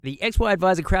The XY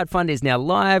Advisor crowdfund is now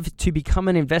live. To become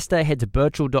an investor, head to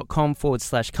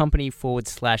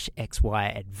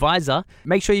birchal.com/company/XY Advisor.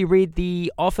 Make sure you read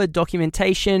the offer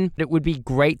documentation. It would be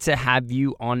great to have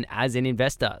you on as an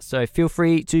investor. So feel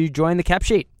free to join the cap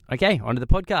sheet. Okay, on to the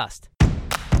podcast.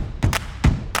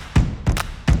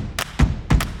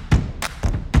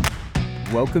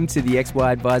 Welcome to the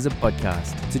XY Advisor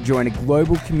podcast. To join a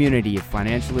global community of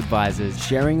financial advisors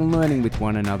sharing and learning with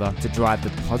one another to drive the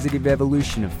positive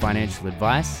evolution of financial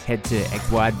advice, head to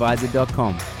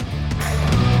xyadvisor.com.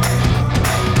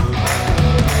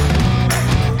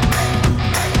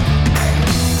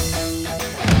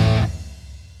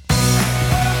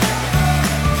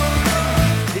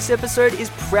 This episode is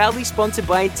proudly sponsored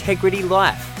by Integrity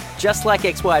Life. Just like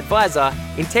XY Advisor,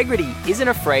 Integrity isn't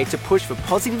afraid to push for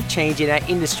positive change in our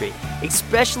industry,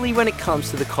 especially when it comes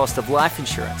to the cost of life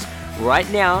insurance.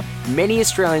 Right now, many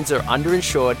Australians are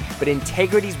underinsured, but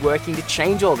Integrity's working to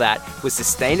change all that with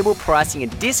sustainable pricing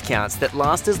and discounts that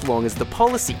last as long as the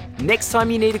policy. Next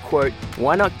time you need a quote,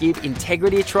 why not give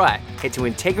Integrity a try? Head to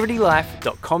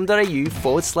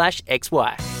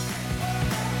integritylife.com.au/XY.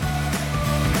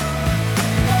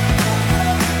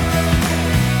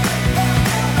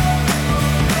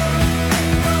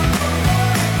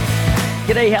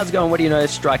 G'day, how's it going? What do you know?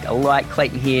 Strike a like.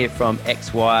 Clayton here from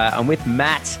XY. I'm with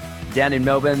Matt down in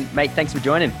Melbourne. Mate, thanks for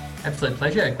joining. Absolute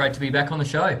pleasure. Great to be back on the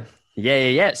show.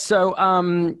 Yeah. So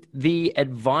the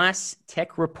Advice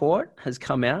Tech Report has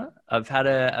come out. I've had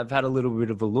a little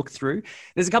bit of a look through.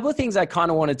 There's a couple of things I kind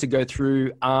of wanted to go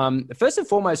through. First and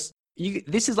foremost,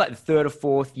 this is like the third or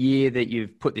fourth year that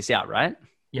you've put this out, right?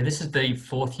 Yeah, this is the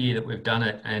fourth year that we've done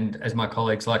it. And as my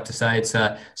colleagues like to say, it's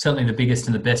certainly the biggest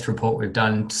and the best report we've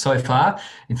done so far.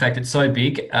 In fact, it's so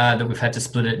big that we've had to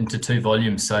split it into 2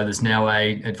 volumes. So there's now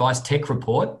a Advice Tech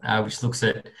Report, which looks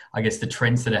at, I guess, the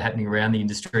trends that are happening around the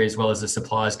industry, as well as a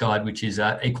supplier's guide, which is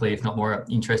equally, if not more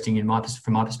interesting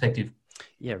from my perspective.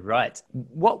 Yeah, right.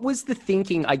 What was the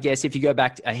thinking, I guess, if you go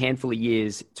back a handful of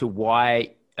years to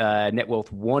why Netwealth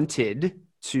wanted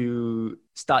to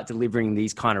start delivering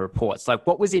these kind of reports? Like,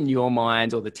 what was in your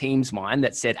mind or the team's mind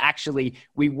that said, actually,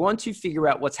 we want to figure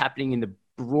out what's happening in the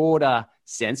broader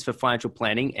sense for financial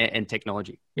planning and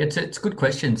technology? Yeah, it's a good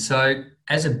question. So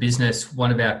as a business,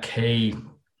 one of our key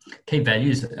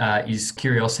values is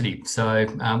curiosity. So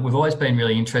we've always been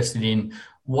really interested in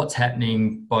what's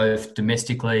happening both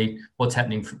domestically, what's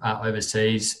happening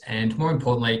overseas, and more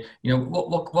importantly,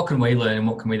 what can we learn and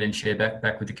what can we then share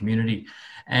back with the community?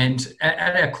 And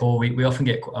at our core, we often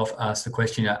get asked the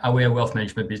question, are we a wealth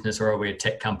management business or are we a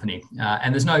tech company?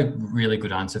 And there's no really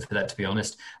good answer for that, to be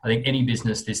honest. I think any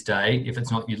business this day, if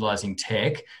it's not utilising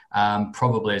tech,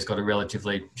 probably has got a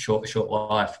relatively short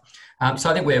life. So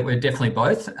I think we're definitely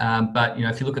both. But,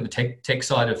 if you look at the tech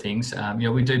side of things,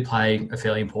 we do play a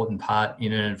fairly important part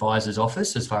in an advisor's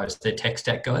office as far as their tech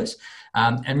stack goes.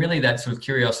 And really that sort of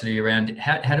curiosity around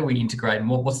how do we integrate and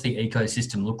what's the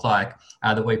ecosystem look like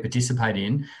that we participate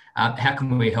in? How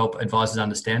can we help advisors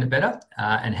understand it better?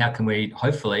 And how can we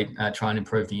hopefully try and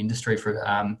improve the industry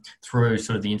through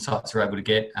sort of the insights we're able to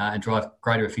get and drive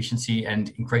greater efficiency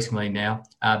and increasingly now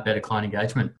better client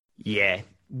engagement? Yeah.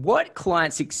 What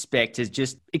clients expect has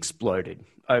just exploded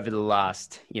over the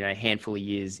last, handful of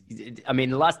years. I mean,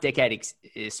 the last decade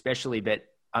especially, but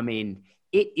I mean,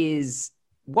 it is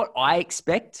what I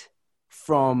expect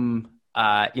from,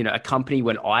 a company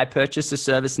when I purchase a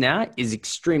service now is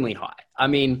extremely high. I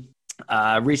mean,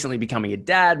 recently becoming a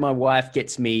dad, my wife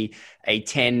gets me a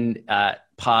 10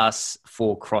 pass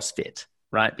for CrossFit,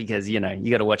 right? Because, you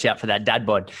got to watch out for that dad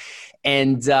bod.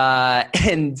 And the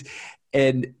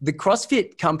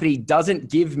CrossFit company doesn't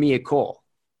give me a call,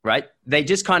 right? They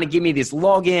just kind of give me this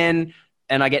login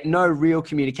and I get no real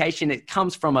communication. It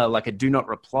comes from a do not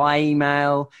reply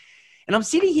email. And I'm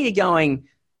sitting here going,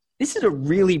 this is a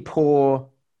really poor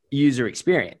user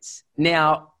experience.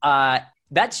 Now,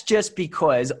 that's just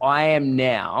because I am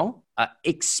now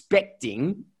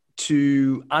expecting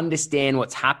to understand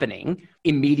what's happening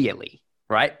immediately,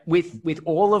 right? With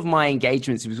all of my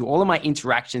engagements, with all of my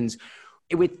interactions,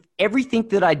 with everything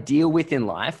that I deal with in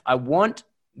life, I want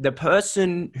the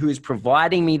person who is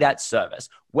providing me that service,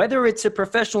 whether it's a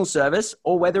professional service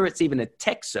or whether it's even a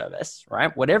tech service,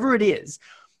 right? Whatever it is,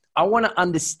 I want to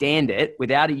understand it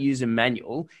without a user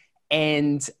manual.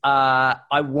 And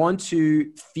I want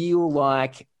to feel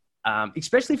like,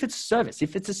 especially if it's a service.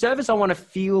 If it's a service, I want to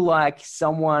feel like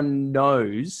someone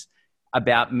knows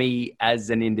about me as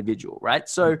an individual, right?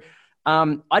 So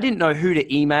I didn't know who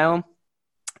to email.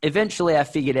 Eventually, I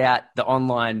figured out the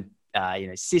online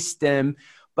system.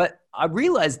 But I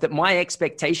realized that my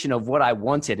expectation of what I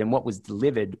wanted and what was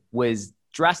delivered was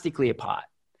drastically apart.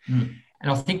 And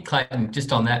I think, Clayton,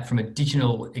 just on that, from a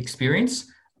digital experience,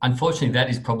 unfortunately, that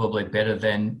is probably better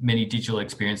than many digital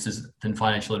experiences than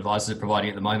financial advisors are providing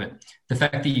at the moment. The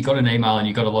fact that you got an email and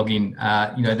you got to log in,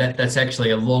 that's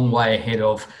actually a long way ahead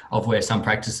of where some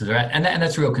practices are at, and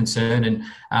that's a real concern.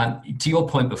 And to your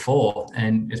point before,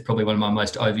 and it's probably one of my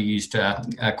most overused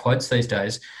quotes these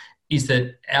days, is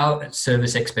that our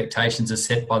service expectations are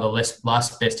set by the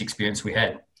last best experience we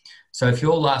had. So if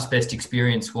your last best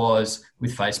experience was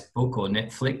with Facebook or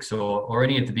Netflix or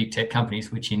any of the big tech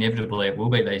companies, which inevitably it will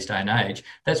be these day and age,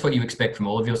 that's what you expect from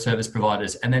all of your service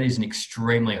providers. And that is an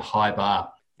extremely high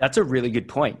bar. That's a really good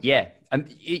point. Yeah.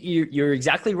 You're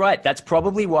exactly right. That's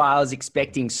probably why I was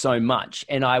expecting so much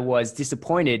and I was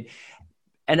disappointed.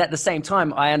 And at the same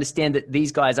time, I understand that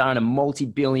these guys aren't a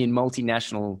multi-billion,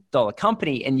 multinational dollar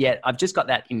company. And yet I've just got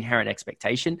that inherent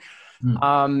expectation.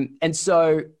 And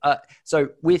so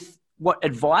with what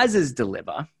advisors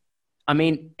deliver, I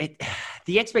mean,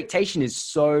 the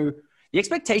expectations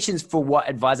for what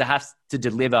advisor has to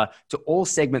deliver to all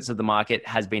segments of the market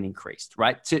has been increased,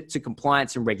 right? To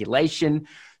compliance and regulation,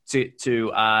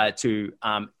 to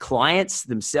clients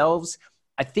themselves.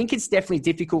 I think it's definitely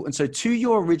difficult. And so to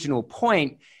your original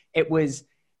point, it was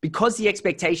because the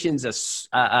expectations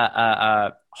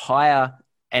are higher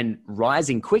and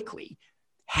rising quickly.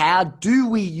 How do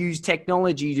we use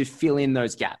technology to fill in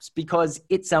those gaps? Because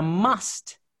it's a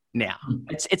must now.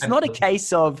 It's not a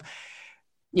case of,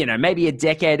 maybe a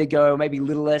decade ago, maybe a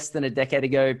little less than a decade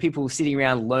ago, people sitting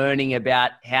around learning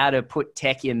about how to put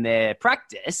tech in their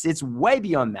practice. It's way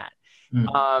beyond that.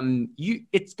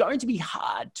 It's going to be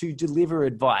hard to deliver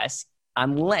advice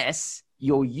unless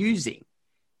you're using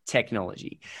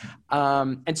technology.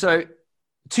 And so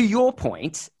to your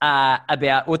point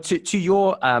to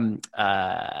your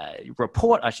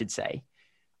report, I should say,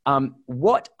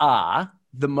 what are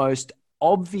the most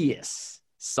obvious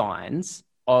signs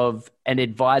of an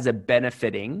advisor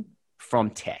benefiting from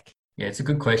tech? Yeah, it's a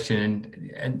good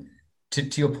question. And to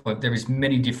your point, there is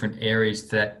many different areas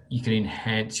that you can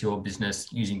enhance your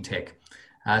business using tech.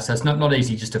 So it's not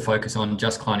easy just to focus on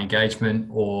just client engagement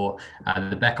or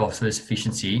the back office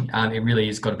efficiency. It really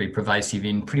has got to be pervasive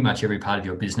in pretty much every part of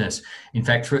your business. In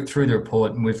fact, through the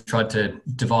report, and we've tried to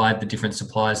divide the different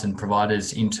suppliers and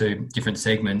providers into different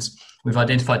segments. We've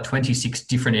identified 26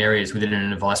 different areas within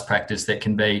an advice practice that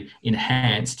can be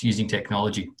enhanced using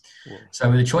technology. Yeah. So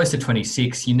with a choice of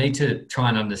 26, you need to try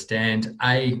and understand,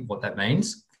 what that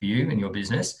means for you and your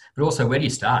business, but also where do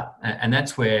you start? And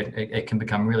that's where it can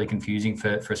become really confusing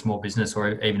for a small business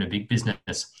or even a big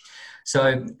business.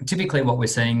 So typically what we're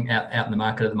seeing out in the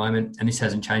market at the moment, and this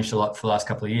hasn't changed a lot for the last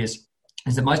couple of years,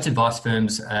 is that most advice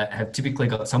firms have typically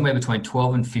got somewhere between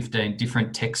 12 and 15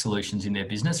 different tech solutions in their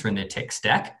business or in their tech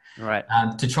stack, right,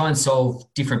 to try and solve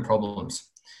different problems.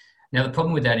 Now, the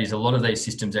problem with that is a lot of these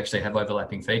systems actually have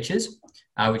overlapping features,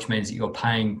 which means that you're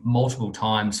paying multiple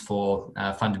times for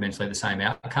fundamentally the same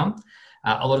outcome.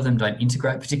 A lot of them don't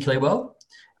integrate particularly well,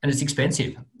 and it's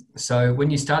expensive. So when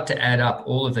you start to add up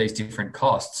all of these different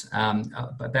costs,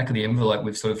 back of the envelope,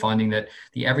 we're sort of finding that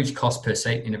the average cost per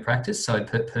seat in a practice, so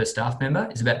per staff member,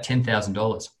 is about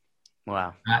 $10,000.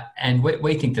 Wow. And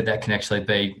we think that can actually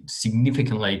be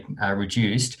significantly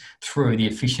reduced through the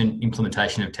efficient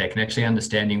implementation of tech and actually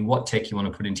understanding what tech you want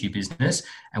to put into your business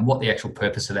and what the actual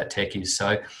purpose of that tech is.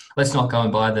 So let's not go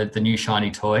and buy the new shiny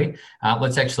toy.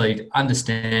 Let's actually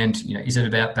understand, is it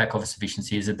about back office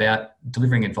efficiency? Is it about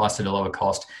delivering advice at a lower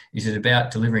cost? Is it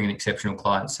about delivering an exceptional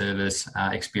client service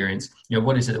experience?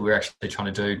 What is it that we're actually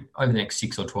trying to do over the next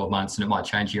 6 or 12 months, and it might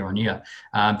change year on year,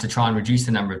 to try and reduce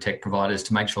the number of tech providers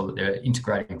to make sure that they're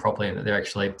integrating properly and that they're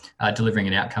actually delivering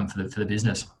an outcome for the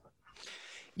business.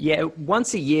 Yeah,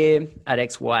 once a year at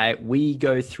XY, we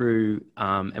go through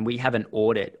and we have an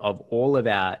audit of all of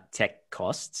our tech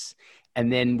costs.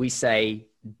 And then we say,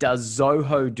 does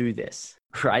Zoho do this?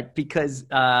 Right? Because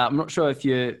I'm not sure if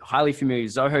you're highly familiar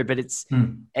with Zoho, but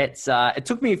it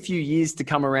took me a few years to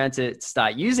come around to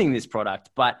start using this product.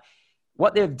 But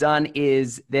what they've done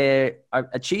is they've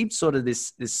achieved sort of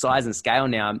this size and scale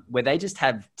now where they just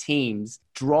have teams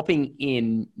dropping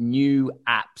in new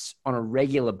apps on a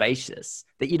regular basis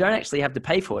that you don't actually have to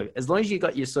pay for. As long as you've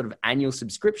got your sort of annual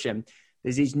subscription,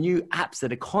 there's these new apps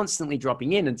that are constantly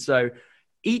dropping in. And so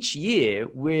each year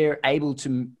we're able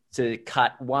to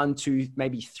cut 1, 2,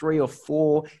 maybe 3 or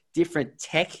 4 different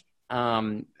tech,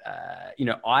 line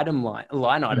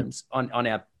items on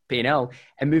our P&L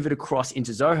and move it across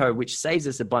into Zoho, which saves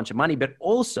us a bunch of money, but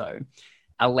also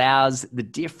allows the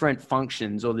different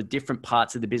functions or the different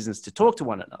parts of the business to talk to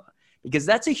one another, because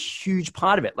that's a huge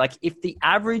part of it. Like if the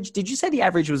average, did you say the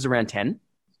average was around 10?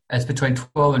 It's between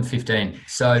 12 and 15.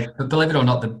 So, but believe it or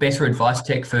not, the better advice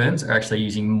tech firms are actually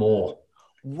using more.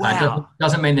 Wow.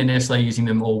 Doesn't mean they're necessarily using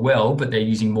them all well, but they're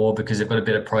using more because they've got a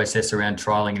better process around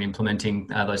trialing and implementing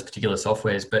those particular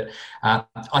softwares. But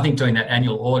I think doing that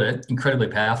annual audit, incredibly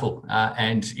powerful.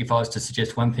 And if I was to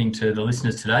suggest one thing to the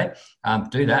listeners today,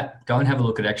 do that. Go and have a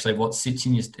look at actually what sits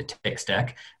in your tech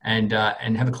stack and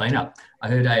have a clean up. I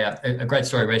heard a great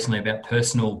story recently about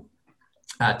personal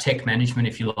tech management,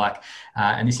 if you like.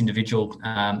 And this individual,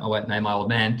 I won't name my old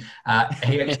man,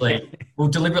 he actually will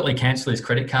deliberately cancel his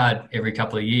credit card every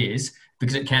couple of years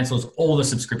because it cancels all the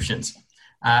subscriptions.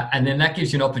 And then that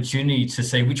gives you an opportunity to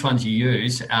see which ones you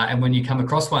use. And when you come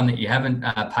across one that you haven't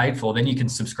paid for, then you can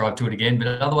subscribe to it again.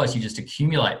 But otherwise, you just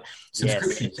accumulate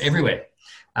subscriptions everywhere.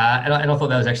 And I thought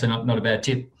that was actually not a bad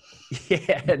tip.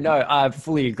 Yeah, no, I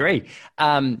fully agree.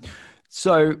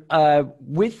 So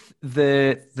with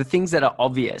the things that are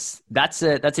obvious, that's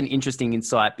an interesting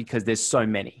insight because there's so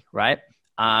many, right?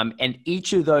 And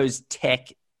each of those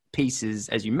tech pieces,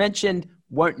 as you mentioned,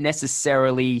 won't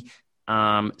necessarily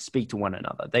speak to one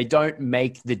another. They don't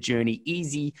make the journey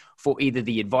easy for either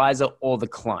the advisor or the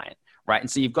client, right?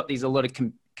 And so you've got a lot of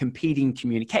competing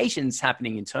communications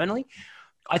happening internally.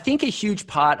 I think a huge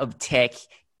part of tech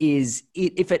is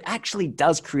if it actually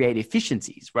does create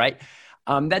efficiencies, right?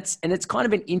 It's kind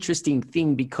of an interesting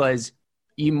thing because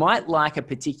you might like a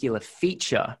particular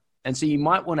feature. And so you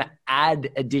might want to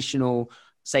add additional,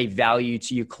 say, value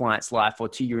to your client's life or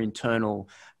to your internal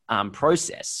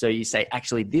process. So you say,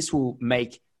 actually, this will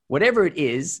make whatever it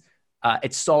is,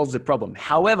 it solves the problem.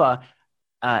 However,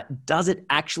 does it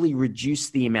actually reduce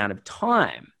the amount of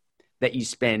time that you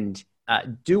spend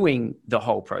doing the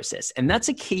whole process? And that's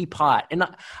a key part. And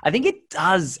I think it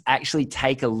does actually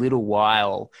take a little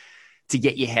while to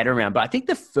get your head around. But I think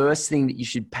the first thing that you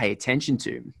should pay attention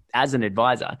to as an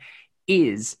advisor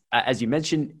is, as you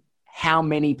mentioned, how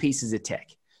many pieces of tech.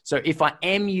 So if I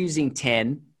am using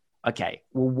 10, okay,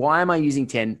 well, why am I using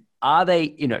 10? Are they,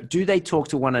 do they talk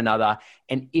to one another?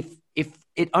 And if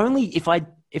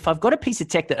I've got a piece of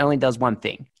tech that only does one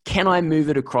thing, can I move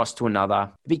it across to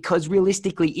another? Because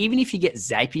realistically, even if you get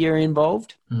Zapier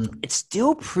involved, it's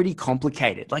still pretty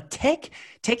complicated. Like tech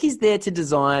is there to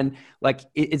design, like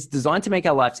it's designed to make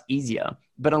our lives easier.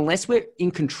 But unless we're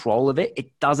in control of it,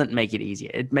 it doesn't make it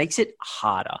easier. It makes it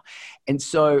harder. And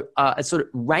so sort of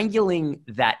wrangling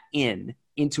that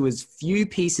into as few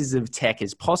pieces of tech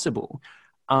as possible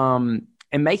and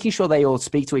making sure they all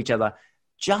speak to each other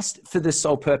just for the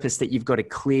sole purpose that you've got a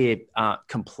clear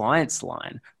compliance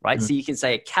line, right? So you can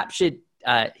say it captured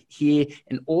here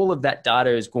and all of that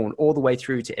data has gone all the way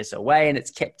through to SOA and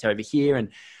it's kept over here. And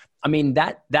I mean,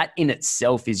 that in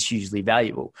itself is hugely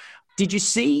valuable. Did you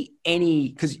see any,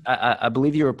 because I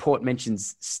believe your report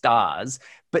mentions stars,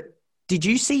 but did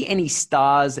you see any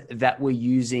stars that were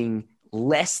using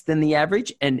less than the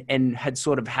average and had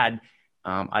sort of had,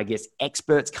 I guess,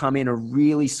 experts come in and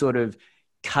really sort of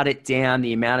cut it down,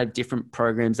 the amount of different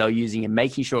programs they were using and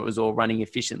making sure it was all running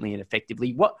efficiently and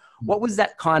effectively? What was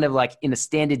that kind of like in a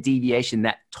standard deviation,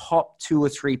 that top 2 or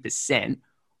 3%?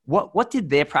 What did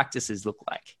their practices look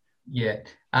like? Yeah,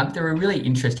 they're a really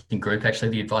interesting group, actually,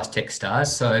 the Advice Tech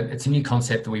Stars. So it's a new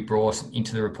concept that we brought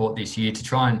into the report this year to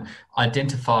try and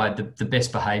identify the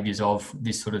best behaviours of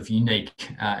this sort of unique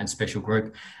and special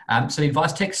group. So the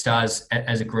Advice Tech Stars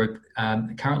as a group,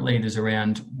 currently there's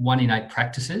around 1 in 8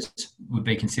 practices would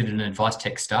be considered an Advice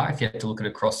Tech Star if you had to look at it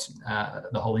across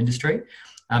the whole industry.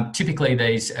 Typically,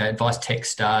 these Advice Tech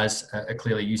Stars are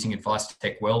clearly using advice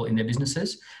tech well in their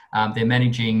businesses. They're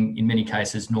managing, in many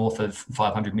cases, north of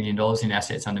 $500 million in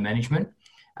assets under management.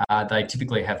 They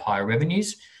typically have higher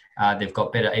revenues. They've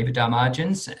got better EBITDA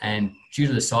margins. And due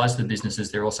to the size of the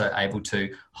businesses, they're also able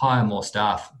to hire more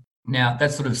staff. Now,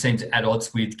 that sort of seems at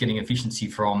odds with getting efficiency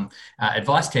from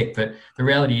advice tech, but the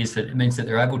reality is that it means that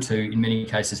they're able to, in many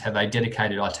cases, have a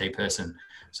dedicated IT person.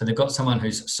 So they've got someone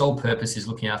whose sole purpose is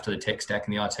looking after the tech stack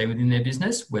and the IT within their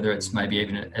business, whether it's maybe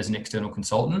even as an external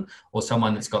consultant or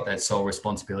someone that's got that sole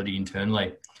responsibility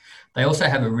internally. They also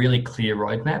have a really clear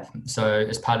roadmap. So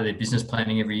as part of their business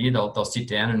planning every year, they'll sit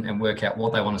down and work out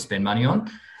what they want to spend money on.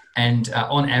 And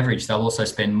on average, they'll also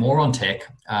spend more on tech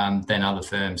than other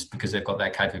firms because they've got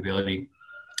that capability.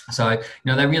 So,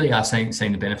 they really are seeing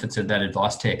the benefits of that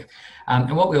advice tech.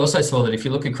 And what we also saw that if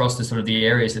you look across the sort of the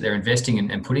areas that they're investing in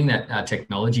and putting that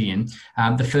technology in,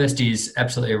 the first is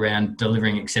absolutely around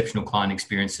delivering exceptional client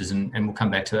experiences. And we'll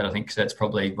come back to that, I think, because that's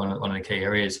probably one of the key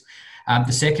areas.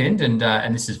 The second,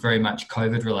 and this is very much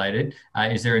COVID related,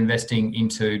 is they're investing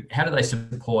into how do they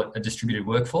support a distributed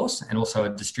workforce and also a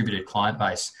distributed client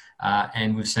base.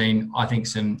 And we've seen, I think,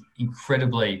 some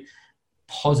incredibly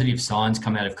positive signs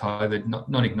come out of COVID,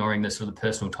 not ignoring the sort of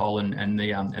personal toll and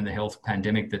the health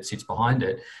pandemic that sits behind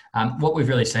it. What we've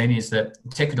really seen is that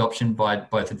tech adoption by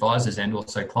both advisors and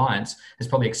also clients has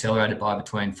probably accelerated by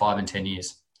between 5 and 10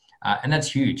 years. And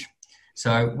that's huge.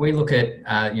 So we look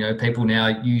at, people now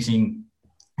using,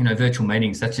 virtual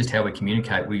meetings. That's just how we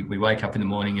communicate. We wake up in the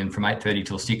morning and from 8:30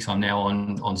 till 6, I'm now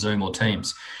on Zoom or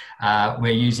Teams.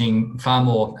 We're using far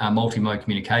more multi-mode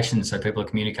communication, so people are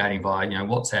communicating via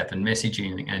WhatsApp and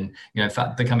messaging,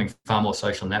 and becoming far more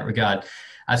social in that regard.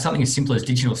 Something as simple as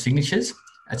digital signatures.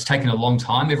 It's taken a long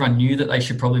time. Everyone knew that they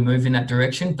should probably move in that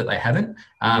direction, but they haven't.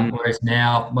 Whereas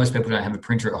now most people don't have a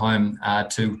printer at home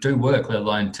to do work, let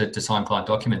alone to sign client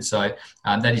documents. So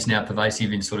that is now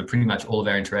pervasive in sort of pretty much all of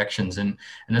our interactions. And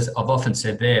as I've often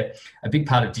said there, a big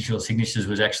part of digital signatures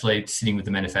was actually sitting with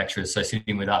the manufacturers, so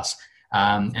sitting with us.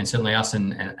 And certainly us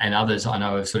and others I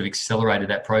know have sort of accelerated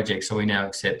that project. So we now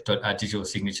accept digital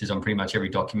signatures on pretty much every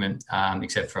document,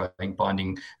 except for, I think,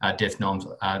 binding death noms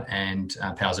and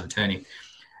powers of attorney.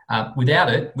 Without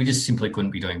it, we just simply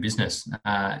couldn't be doing business.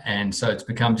 And so it's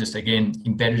become just, again,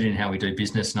 embedded in how we do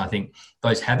business. And I think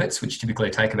those habits, which typically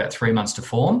take about 3 months to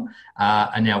form,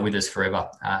 are now with us forever.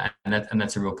 And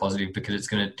that's a real positive, because it's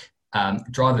going to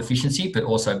drive efficiency, but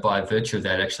also by virtue of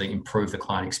that, actually improve the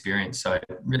client experience. So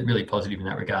really, really positive in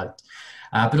that regard.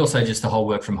 But also just the whole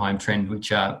work from home trend,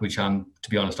 which I'm, to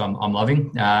be honest, I'm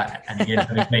loving. And again,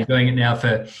 I've been doing it now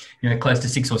for close to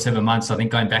 6 or 7 months. I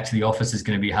think going back to the office is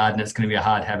going to be hard, and it's going to be a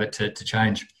hard habit to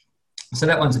change. So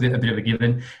that one's a bit of a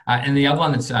given. And the other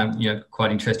one that's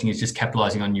quite interesting is just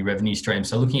capitalising on new revenue streams.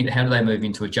 So looking at how do they move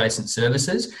into adjacent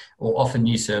services or offer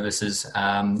new services,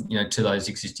 to those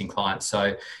existing clients.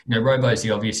 So Robo is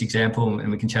the obvious example, and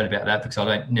we can chat about that because I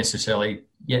don't necessarily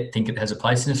yet think it has a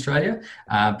place in Australia,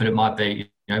 but it might be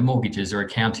mortgages or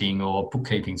accounting or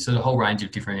bookkeeping. So the whole range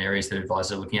of different areas that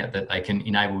advisors are looking at that they can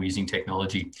enable using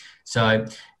technology. So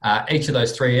each of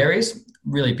those 3 areas,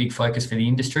 really big focus for the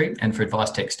industry, and for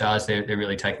Advice Tech Stars, they're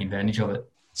really taking advantage of it.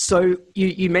 So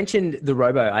you mentioned the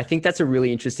Robo. I think that's a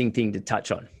really interesting thing to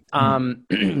touch on.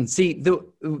 See,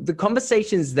 the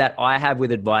conversations that I have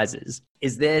with advisors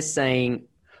is they're saying,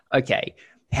 okay,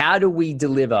 how do we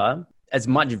deliver as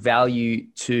much value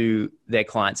to their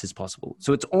clients as possible?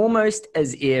 So it's almost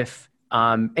as if,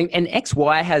 and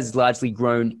XY has largely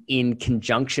grown in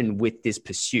conjunction with this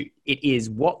pursuit. It is,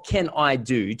 what can I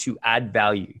do to add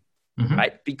value,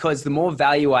 right? Because the more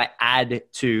value I add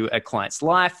to a client's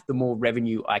life, the more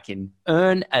revenue I can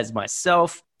earn as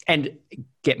myself and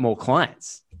get more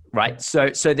clients, right? So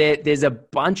there's a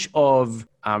bunch of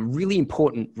really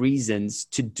important reasons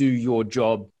to do your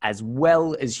job as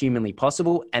well as humanly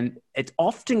possible. And it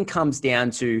often comes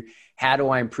down to, how do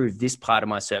I improve this part of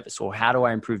my service, or how do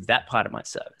I improve that part of my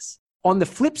service? On the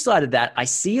flip side of that, I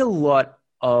see a lot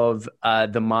of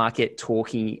the market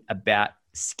talking about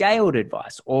scaled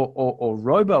advice or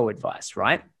robo advice,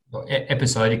 right?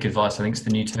 Episodic advice, I think is the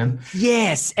new term.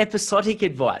 Yes, episodic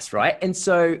advice, right? And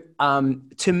so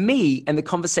to me, and the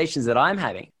conversations that I'm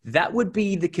having, that would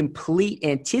be the complete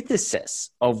antithesis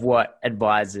of what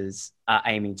advisors are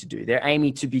aiming to do. They're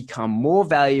aiming to become more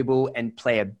valuable and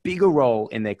play a bigger role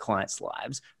in their clients'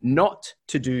 lives, not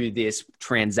to do this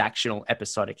transactional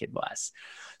episodic advice.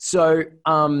 So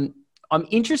I'm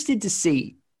interested to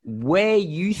see where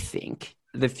you think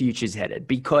the future's headed,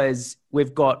 because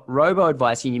we've got robo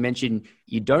advice, and you mentioned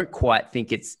you don't quite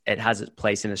think it has its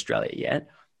place in Australia yet.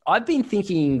 I've been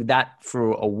thinking that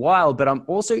for a while, but I'm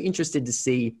also interested to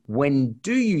see, when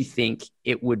do you think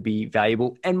it would be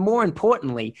valuable? And more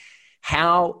importantly,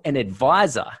 how an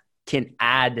advisor can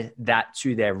add that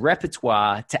to their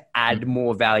repertoire to add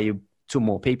more value to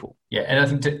more people. Yeah, and I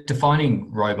think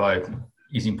defining robo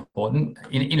is important.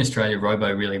 In Australia,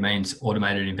 robo really means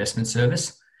automated investment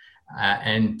service.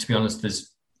 And to be honest,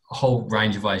 there's a whole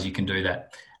range of ways you can do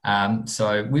that.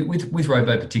 So with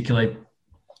robo particularly,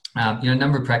 a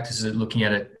number of practices are looking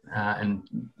at it, and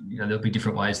there'll be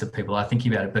different ways that people are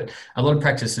thinking about it. But a lot of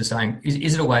practices are saying,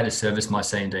 is it a way to service my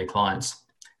C&D clients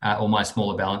or my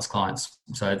smaller balance clients?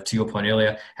 So to your point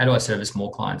earlier, how do I service more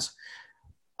clients?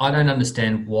 I don't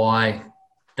understand why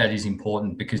that is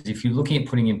important, because if you're looking at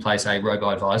putting in place a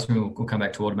robo-advisor, and we'll come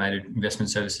back to automated investment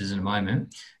services in a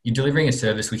moment, you're delivering a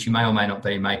service which you may or may not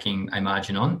be making a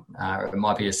margin on, or it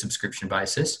might be a subscription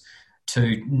basis,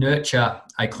 to nurture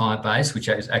a client base which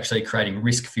is actually creating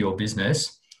risk for your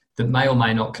business that may or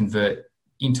may not convert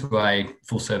into a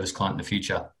full service client in the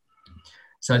future.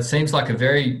 So it seems like a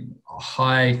very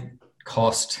high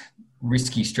cost,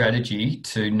 risky strategy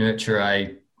to nurture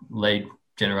a lead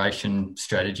generation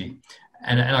strategy.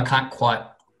 And I can't quite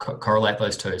correlate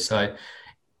those two. So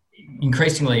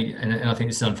increasingly, and I think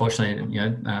this is unfortunately,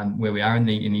 where we are in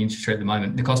the industry at the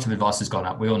moment, the cost of advice has gone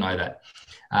up. We all know that.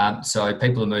 So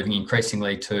people are moving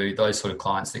increasingly to those sort of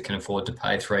clients that can afford to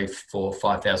pay $3,000,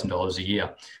 $4,000, $5,000 a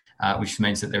year, which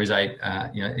means that there is a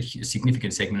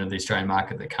significant segment of the Australian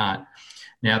market that can't.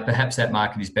 Now, perhaps that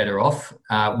market is better off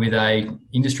with a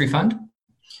industry fund.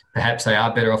 Perhaps they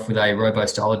are better off with a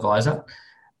robo-style advisor.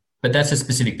 But that's a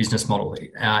specific business model.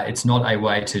 It's not a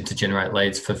way to generate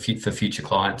leads for future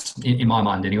clients, in my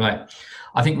mind anyway.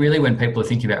 I think really when people are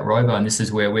thinking about robo, and this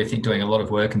is where we're doing a lot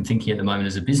of work and thinking at the moment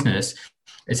as a business,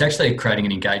 it's actually creating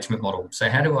an engagement model. So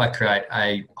how do I create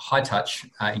a high-touch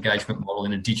engagement model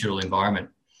in a digital environment?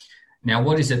 Now,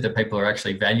 what is it that people are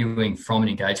actually valuing from an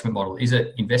engagement model? Is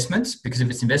it investments? Because if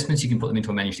it's investments, you can put them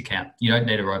into a managed account. You don't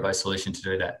need a robo solution to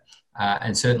do that.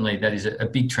 And certainly that is a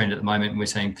big trend at the moment. We're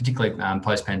seeing, particularly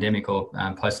post-pandemic or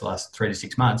post the last 3 to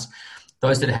 6 months,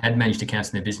 those that had managed accounts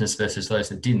in their business versus those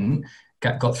that didn't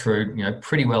got through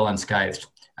pretty well unscathed.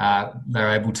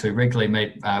 They're able to regularly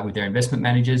meet with their investment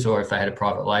managers, or if they had a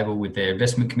private label, with their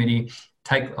investment committee,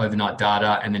 take overnight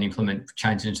data and then implement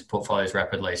changes into portfolios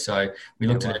rapidly. So we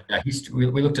looked at history.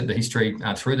 We looked at the history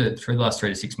through the last 3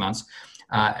 to 6 months.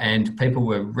 And people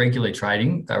were regularly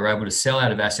trading. They were able to sell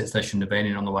out of assets they shouldn't have been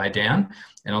in on the way down.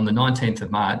 And on the 19th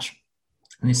of March,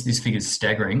 and this figure is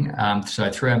staggering. So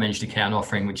through our managed account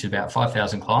offering, which is about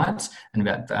 5,000 clients and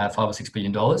about $5 or $6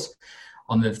 billion,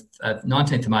 on the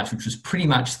 19th of March, which was pretty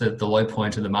much the low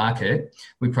point of the market,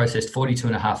 we processed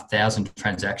 42,500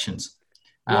 transactions.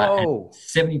 Whoa.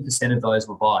 And 70% of those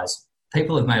were buys.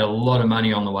 People have made a lot of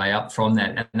money on the way up from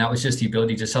that. And that was just the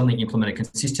ability to suddenly implement a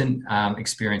consistent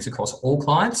experience across all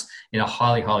clients in a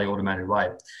highly, highly automated way.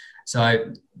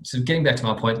 So getting back to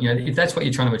my point, if that's what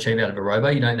you're trying to achieve out of a robo,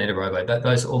 you don't need a robo.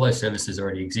 All those services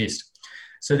already exist.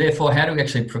 So therefore, how do we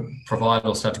actually provide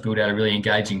or start to build out a really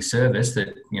engaging service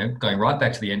that, going right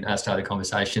back to the start of the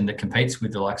conversation, that competes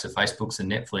with the likes of Facebooks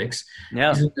and Netflix? Yeah.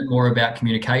 Isn't it more about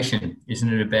communication?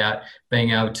 Isn't it about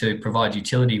being able to provide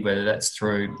utility, whether that's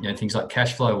through things like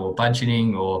cash flow or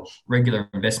budgeting or regular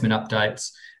investment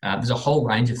updates? There's a whole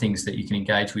range of things that you can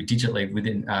engage with digitally with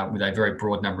a very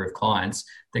broad number of clients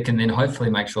that can then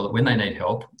hopefully make sure that when they need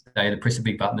help, they either press a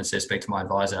big button that says speak to my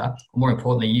advisor, or more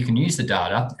importantly, you can use the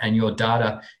data, and your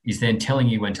data is then telling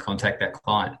you when to contact that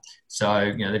client.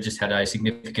 So, they've just had a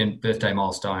significant birthday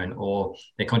milestone, or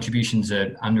their contributions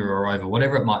are under or over,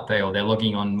 whatever it might be, or they're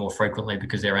logging on more frequently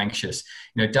because they're anxious.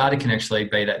 Data can actually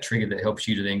be that trigger that helps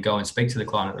you to then go and speak to the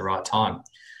client at the right time.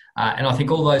 And I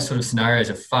think all those sort of scenarios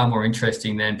are far more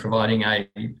interesting than providing a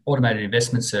automated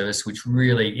investment service, which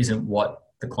really isn't what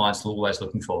the clients are always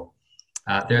looking for.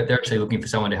 They're actually looking for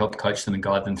someone to help coach them and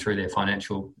guide them through their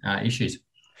financial issues.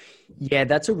 Yeah,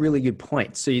 that's a really good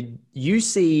point. So you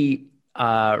see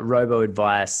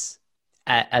robo-advice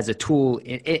as a tool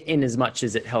in as much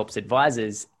as it helps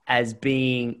advisors as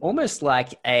being almost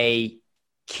like a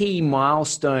key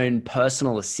milestone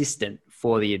personal assistant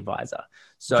for the advisor.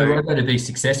 So for robo to be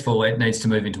successful, it needs to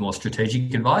move into more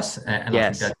strategic advice. And yes.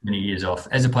 I think that's many years off,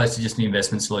 as opposed to just an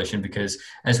investment solution, because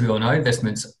as we all know,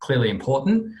 investment's clearly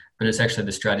important, but it's actually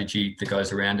the strategy that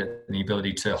goes around it and the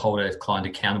ability to hold a client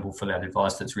accountable for that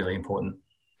advice that's really important.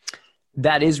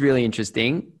 That is really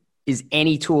interesting. Is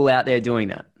any tool out there doing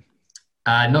that?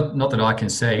 Not that I can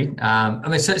see.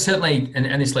 Certainly,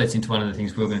 and this leads into one of the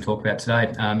things we're going to talk about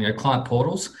today. Client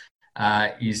portals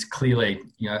is clearly,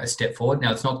 a step forward.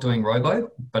 Now, it's not doing robo,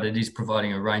 but it is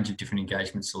providing a range of different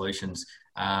engagement solutions.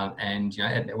 At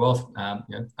NetWealth,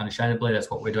 unashamedly, that's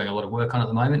what we're doing a lot of work on at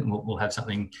the moment. And we'll have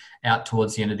something out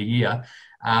towards the end of the year.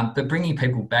 But bringing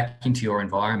people back into your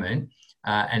environment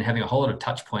and having a whole lot of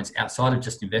touch points outside of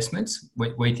just investments,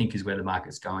 we think is where the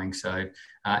market's going. So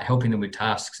helping them with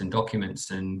tasks and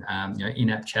documents and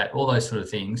in-app chat, all those sort of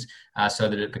things, so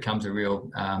that it becomes a real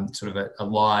sort of a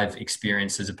live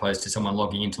experience, as opposed to someone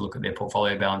logging in to look at their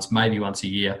portfolio balance maybe once a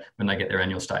year when they get their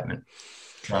annual statement.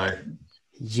 So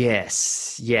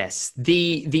yes.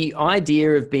 The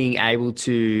idea of being able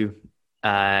to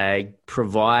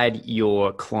provide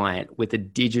your client with a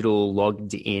digital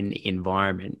logged in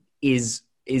environment is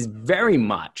very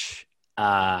much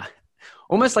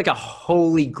almost like a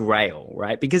holy grail,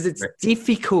 right? Because it's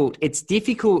difficult. It's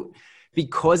difficult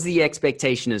because the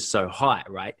expectation is so high,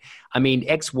 right? I mean,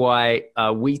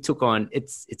 XY, we took on,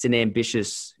 it's an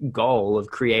ambitious goal of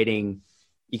creating,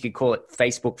 you could call it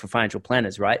Facebook for financial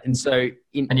planners, right? And so,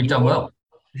 and you've done well.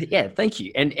 Yeah, thank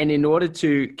you. And in order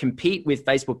to compete with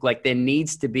Facebook, like there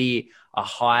needs to be a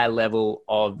higher level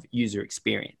of user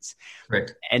experience.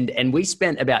 Correct. And we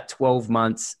spent about 12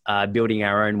 months building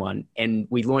our own one, and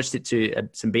we launched it to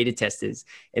some beta testers,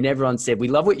 and everyone said, "We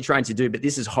love what you're trying to do, but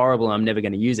this is horrible. I'm never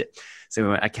going to use it." So we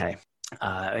went, "Okay,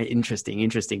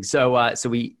 interesting." So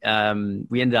we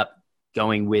ended up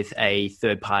going with a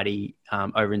third party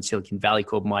over in Silicon Valley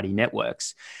called Mighty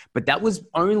Networks, but that was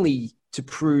only to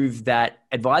prove that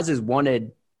advisors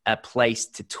wanted a place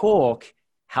to talk.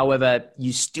 However,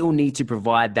 you still need to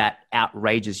provide that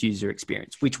outrageous user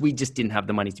experience, which we just didn't have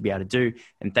the money to be able to do.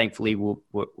 And thankfully,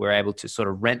 we're able to sort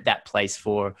of rent that place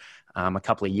for a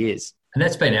couple of years. And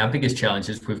that's been our biggest challenge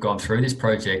as we've gone through this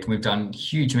project. We've done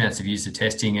huge amounts of user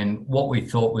testing, and what we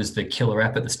thought was the killer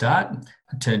app at the start,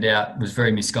 it turned out was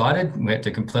very misguided. We had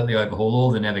to completely overhaul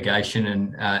all the navigation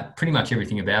and pretty much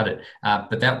everything about it.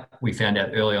 But that we found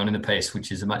out early on in the piece,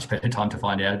 which is a much better time to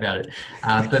find out about it.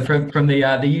 But from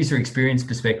the user experience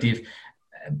perspective,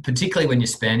 particularly when you're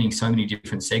spanning so many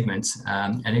different segments,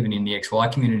 and even in the XY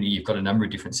community, you've got a number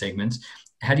of different segments.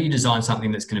 How do you design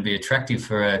something that's going to be attractive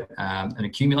for an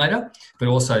accumulator, but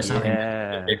also something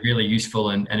that's really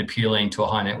useful and appealing to a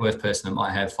high net worth person that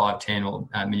might have $5, $10 or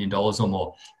 $1 million or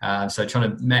more? So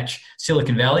trying to match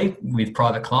Silicon Valley with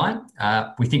private client,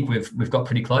 we think we've got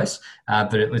pretty close,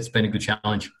 but it's been a good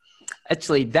challenge.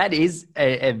 Actually, that is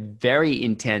a very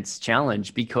intense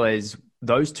challenge because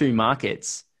those two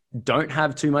markets don't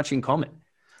have too much in common.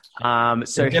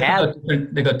 So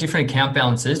they've got different account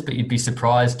balances, but you'd be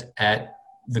surprised at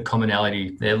the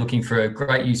commonality. They're looking for a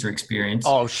great user experience.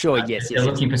 Oh, sure. Yes. They're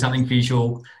looking for something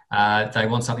visual. They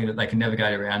want something that they can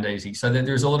navigate around easy. So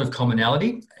there's a lot of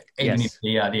commonality, even if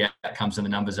the outcomes and the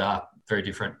numbers are very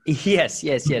different. Yes.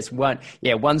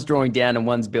 One's drawing down and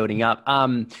one's building up.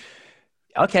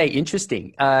 Okay,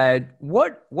 interesting.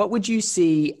 What would you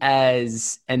see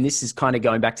as, and this is kind of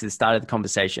going back to the start of the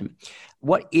conversation,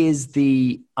 what is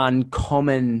the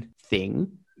uncommon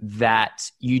thing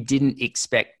that you didn't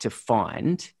expect to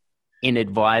find in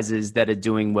advisors that are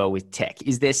doing well with tech?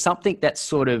 Is there something that's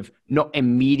sort of not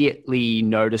immediately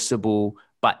noticeable,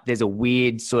 but there's a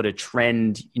weird sort of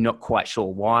trend, you're not quite sure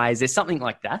why? Is there something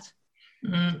like that?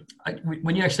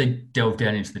 When you actually delve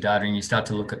down into the data and you start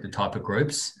to look at the type of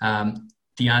groups,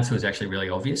 the answer is actually really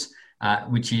obvious,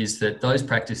 which is that those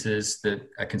practices that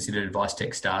are considered advice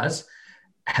tech stars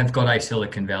have got a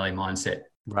Silicon Valley mindset.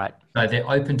 Right. So they're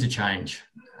open to change.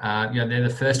 They're the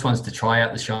first ones to try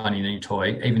out the shiny new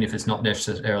toy, even if it's not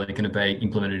necessarily going to be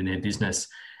implemented in their business.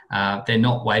 They're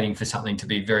not waiting for something to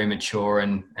be very mature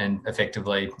and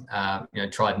effectively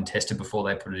tried and tested before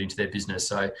they put it into their business.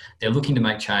 So they're looking to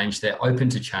make change. They're open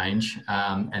to change,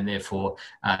 and therefore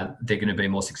they're going to be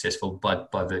more successful by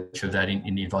virtue of that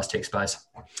in the advice tech space.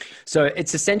 So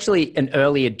it's essentially an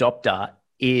early adopter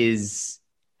is.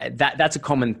 That's a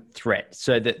common threat.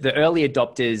 So the early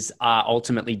adopters are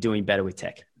ultimately doing better with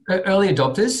tech. Early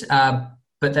adopters,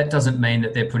 but that doesn't mean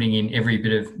that they're putting in every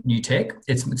bit of new tech.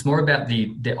 It's more about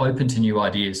they're open to new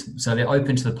ideas. So they're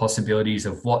open to the possibilities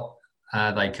of what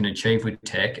they can achieve with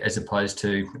tech, as opposed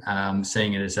to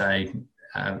seeing it as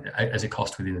a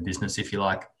cost within the business, if you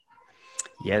like.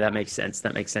 Yeah, that makes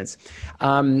sense.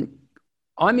 I'm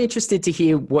interested to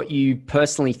hear what you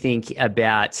personally think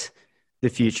about the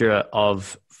future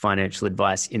of financial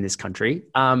advice in this country.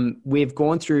 We've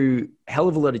gone through a hell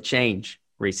of a lot of change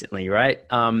recently, right?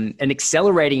 An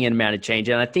accelerating amount of change.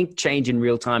 And I think change in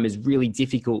real time is really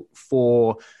difficult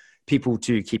for people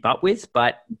to keep up with,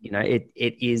 but it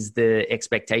is the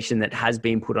expectation that has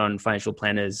been put on financial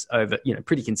planners over,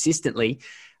 pretty consistently.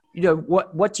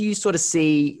 What do you sort of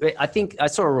see? I think I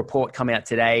saw a report come out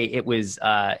today. It was,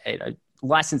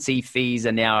 licensee fees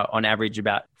are now on average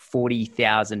about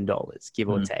 $40,000, give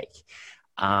or take.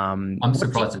 I'm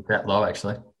surprised it's that low,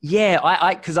 actually.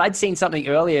 Yeah, because I'd seen something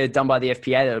earlier done by the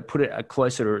FPA that would put it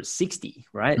closer to 60,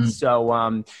 right?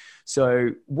 So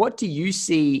what do you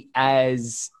see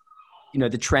as,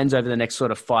 the trends over the next sort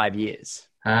of 5 years?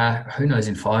 Who knows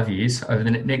in 5 years, over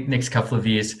the next couple of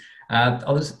years.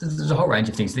 There's a whole range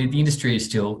of things. The industry is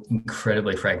still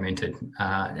incredibly fragmented,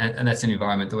 and that's an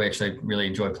environment that we actually really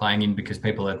enjoy playing in because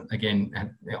people are,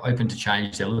 again, open to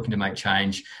change. They're looking to make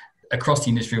change. Across the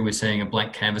industry, we're seeing a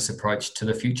blank canvas approach to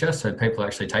the future. So people are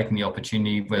actually taking the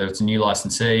opportunity, whether it's a new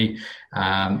licensee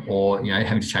or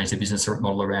having to change their business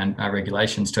model around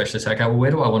regulations, to actually say, okay, well,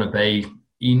 where do I want to be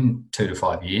in 2 to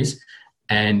 5 years?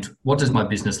 And what does my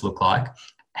business look like?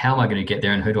 How am I going to get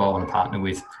there, and who do I want to partner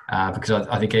with? Because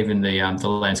I think even the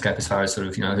landscape as far as sort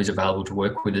of who's available to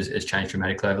work with has changed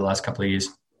dramatically over the last couple of years.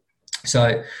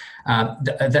 So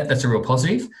that's a real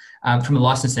positive. From a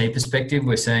licensee perspective,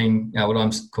 we're seeing what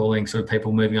I'm calling sort of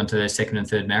people moving on to their second and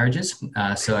third marriages.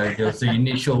 So there was the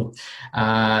initial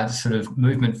sort of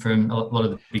movement from a lot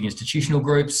of the big institutional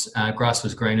groups. Grass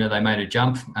was greener, they made a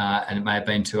jump, and it may have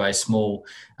been to a small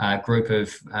group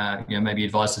of maybe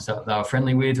advisors that they were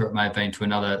friendly with, or it may have been to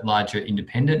another larger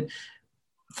independent.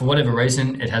 For whatever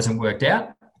reason, it hasn't worked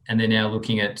out. And they're now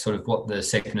looking at sort of what the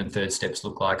second and third steps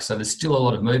look like. So there's still a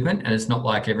lot of movement, and it's not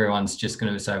like everyone's just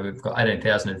going to say we've got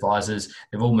 18,000 advisors,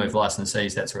 they've all moved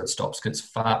licensees, that's where it stops. It's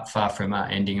far from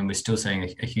ending, and we're still seeing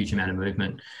a huge amount of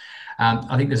movement.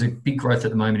 I think there's a big growth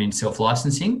at the moment in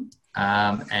self-licensing,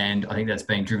 and I think that's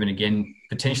being driven again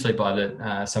potentially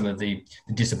by some of the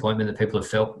disappointment that people have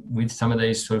felt with some of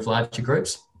these sort of larger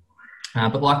groups.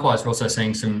 But likewise, we're also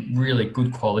seeing some really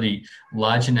good quality,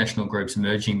 larger national groups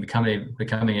emerging,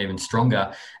 becoming even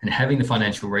stronger, and having the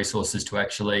financial resources to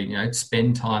actually,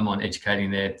 spend time on educating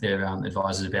their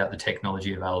advisors about the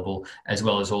technology available, as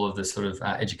well as all of the sort of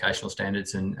educational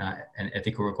standards and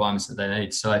ethical requirements that they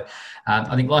need. So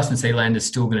I think licensee land is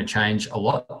still going to change a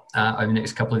lot over the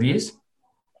next couple of years.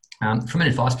 From an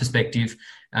advice perspective,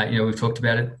 we've talked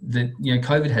about it, that,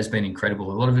 COVID has been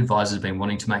incredible. A lot of advisors have been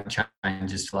wanting to make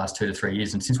changes for the last 2 to 3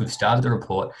 years. And since we've started the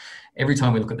report, every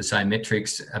time we look at the same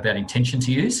metrics about intention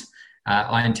to use,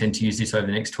 I intend to use this over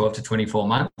the next 12 to 24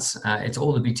 months. It's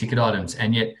all the big ticket items.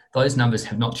 And yet those numbers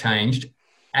have not changed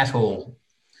at all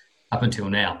up until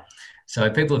now. So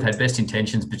people have had best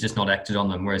intentions, but just not acted on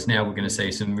them. Whereas now we're going to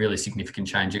see some really significant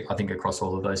change, I think, across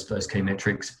all of those key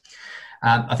metrics.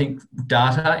 I think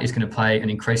data is going to play an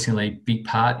increasingly big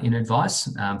part in advice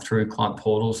through client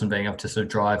portals and being able to sort of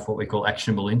drive what we call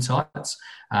actionable insights.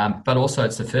 But also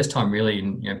it's the first time really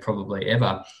in probably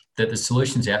ever that there's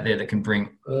solutions out there that can bring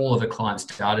all of the clients'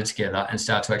 data together and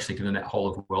start to actually give them that whole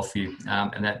of wealth view.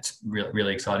 And that's really,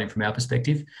 really exciting from our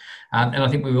perspective. And I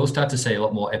think we will start to see a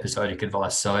lot more episodic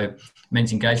advice. So it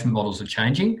means engagement models are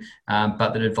changing,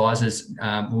 but that advisors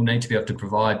will need to be able to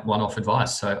provide one-off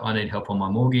advice. So I need help on my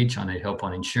mortgage, I need help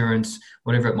on insurance,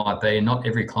 whatever it might be. And not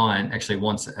every client actually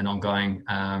wants an ongoing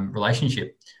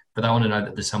relationship, but they want to know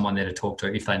that there's someone there to talk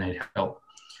to if they need help.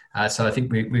 So I think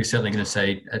we're certainly going to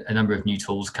see a number of new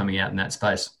tools coming out in that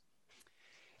space.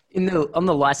 On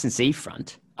the licensee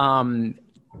front, the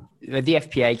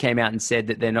FPA came out and said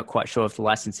that they're not quite sure if the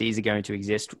licensees are going to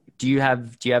exist. Do you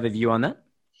have a view on that?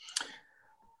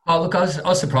 Oh, look, I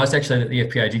was surprised actually that the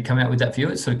FPA did come out with that view.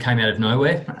 It sort of came out of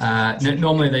nowhere.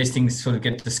 Normally these things sort of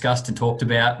get discussed and talked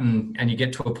about and you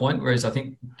get to a point, whereas I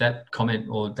think that comment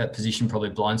or that position probably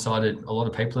blindsided a lot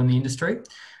of people in the industry.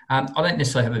 I don't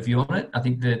necessarily have a view on it. I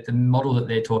think that the model that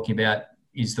they're talking about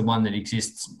is the one that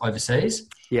exists overseas.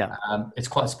 Yeah. It's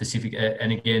quite specific.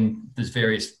 And again, there's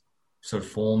various sort of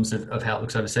forms of how it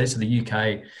looks overseas. So the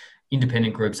UK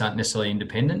independent groups aren't necessarily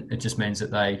independent. It just means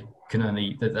that they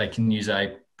can use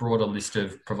a broader list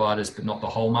of providers, but not the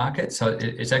whole market. So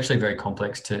it's actually very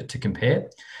complex to compare.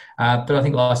 But I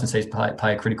think licensees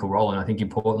play a critical role. And I think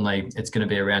importantly, it's going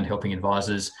to be around helping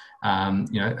advisors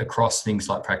across things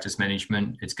like practice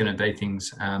management. It's going to be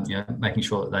things, making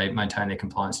sure that they maintain their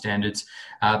compliance standards.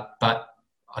 But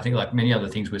I think like many other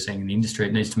things we're seeing in the industry,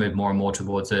 it needs to move more and more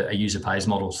towards a user pays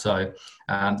model. So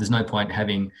there's no point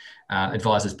having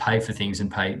advisors pay for things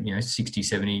and pay,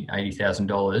 $60,000, $70,000,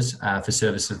 $80,000 for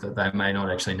services that they may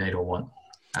not actually need or want.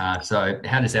 So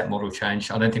how does that model change?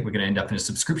 I don't think we're going to end up in a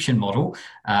subscription model,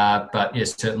 but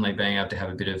yes, certainly being able to have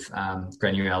a bit of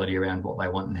granularity around what they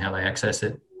want and how they access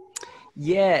it.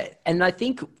 Yeah. And I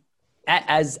think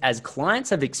as clients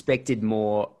have expected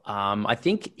more, I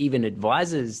think even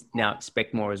advisors now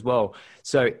expect more as well.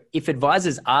 So if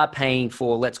advisors are paying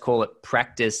for, let's call it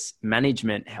practice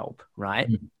management help, right?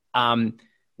 Mm-hmm.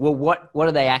 Well, what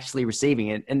are they actually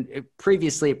receiving? And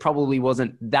previously it probably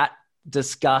wasn't that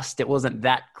discussed. It wasn't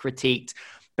that critiqued,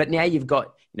 but now you've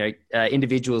got,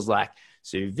 individuals like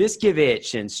Sue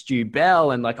Viskovich and Stu Bell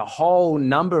and like a whole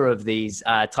number of these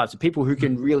types of people who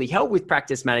can really help with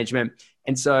practice management.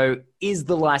 And so is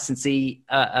the licensee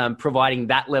providing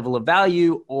that level of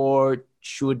value, or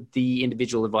should the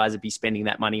individual advisor be spending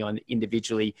that money on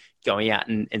individually going out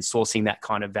and sourcing that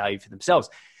kind of value for themselves?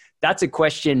 That's a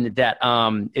question that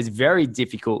is very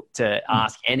difficult to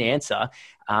ask and answer.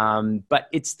 But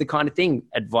it's the kind of thing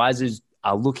advisors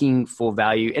are looking for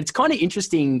value. It's kind of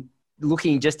interesting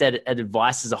looking just at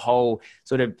advice as a whole,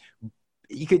 sort of,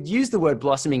 you could use the word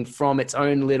blossoming from its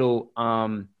own little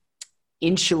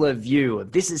insular view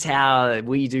of this is how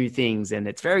we do things. And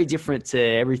it's very different to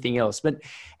everything else.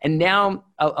 And now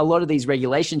a lot of these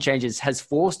regulation changes has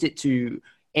forced it to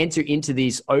enter into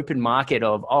this open market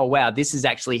of, oh, wow, this is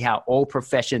actually how all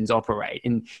professions operate,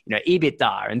 and,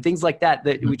 EBITDA and things like that,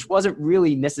 which wasn't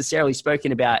really necessarily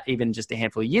spoken about even just a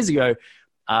handful of years ago.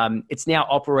 It's now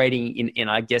operating in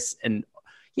I guess,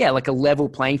 like a level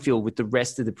playing field with the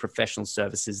rest of the professional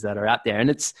services that are out there.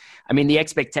 And the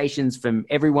expectations from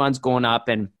everyone's gone up,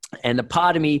 and a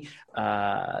part of me,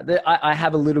 I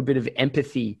have a little bit of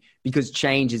empathy because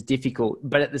change is difficult,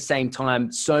 but at the same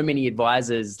time, so many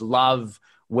advisors love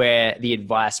where the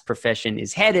advice profession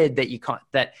is headed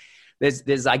that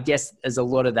there's I guess there's a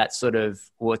lot of that sort of,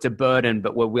 well, it's a burden,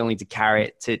 but we're willing to carry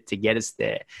it to get us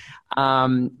there.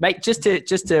 Mate, just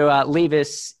to leave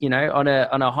us, on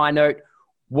a high note,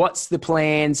 what's the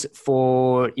plans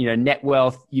for,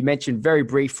 Netwealth? You mentioned very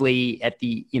briefly at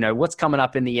the, what's coming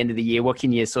up in the end of the year. What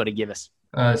can you sort of give us?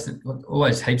 There's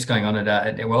always heaps going on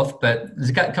at Netwealth, but there's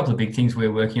a couple of big things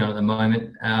we're working on at the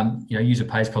moment. User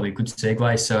pay is probably a good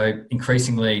segue. So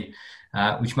increasingly,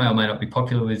 which may or may not be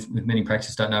popular with many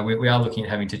practices, don't know, we are looking at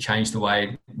having to change the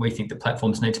way we think the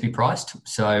platforms need to be priced.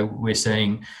 So we're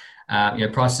seeing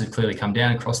prices have clearly come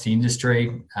down across the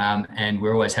industry, and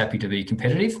we're always happy to be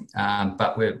competitive.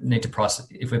 But we need to price,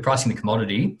 if we're pricing the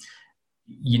commodity,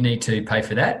 you need to pay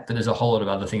for that. But there's a whole lot of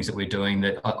other things that we're doing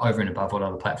that are over and above what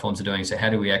other platforms are doing. So how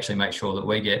do we actually make sure that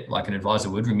we get, like an advisor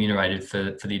would, remunerated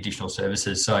for the additional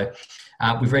services? So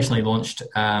we've recently launched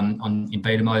in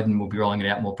beta mode, and we'll be rolling it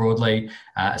out more broadly,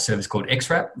 a service called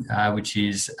XWrap, which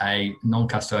is a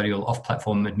non-custodial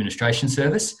off-platform administration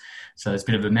service. So it's a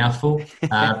bit of a mouthful,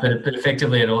 but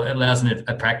effectively it allows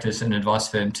a practice and advice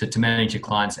firm to manage your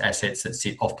clients' assets that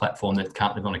sit off platform that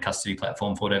can't live on a custody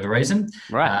platform for whatever reason.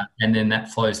 Right. And then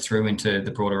that flows through into the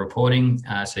broader reporting.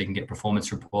 So you can get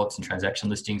performance reports and transaction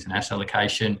listings and asset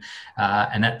allocation.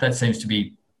 And that seems to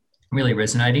be really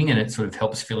resonating, and it sort of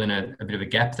helps fill in a bit of a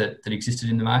gap that existed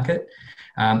in the market.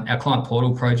 Our client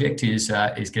portal project is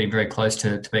getting very close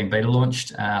to being beta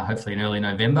launched, hopefully in early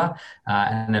November,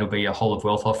 and that'll be a whole of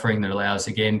wealth offering that allows,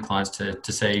 again, clients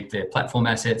to see their platform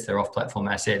assets, their off-platform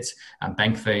assets,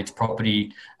 bank feeds,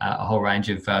 property, a whole range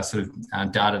of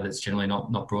data that's generally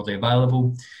not broadly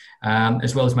available,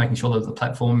 as well as making sure that the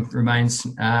platform remains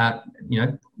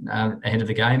ahead of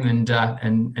the game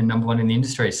and number one in the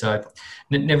industry. So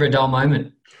never a dull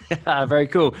moment. Very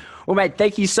cool. Well, mate,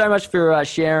 thank you so much for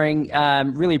sharing.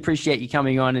 Really appreciate you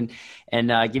coming on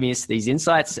and giving us these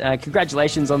insights.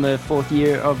 Congratulations on the 4th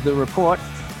year of the report.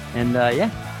 And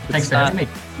thanks for having me.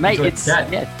 Mate,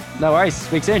 no worries.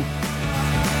 Speak soon.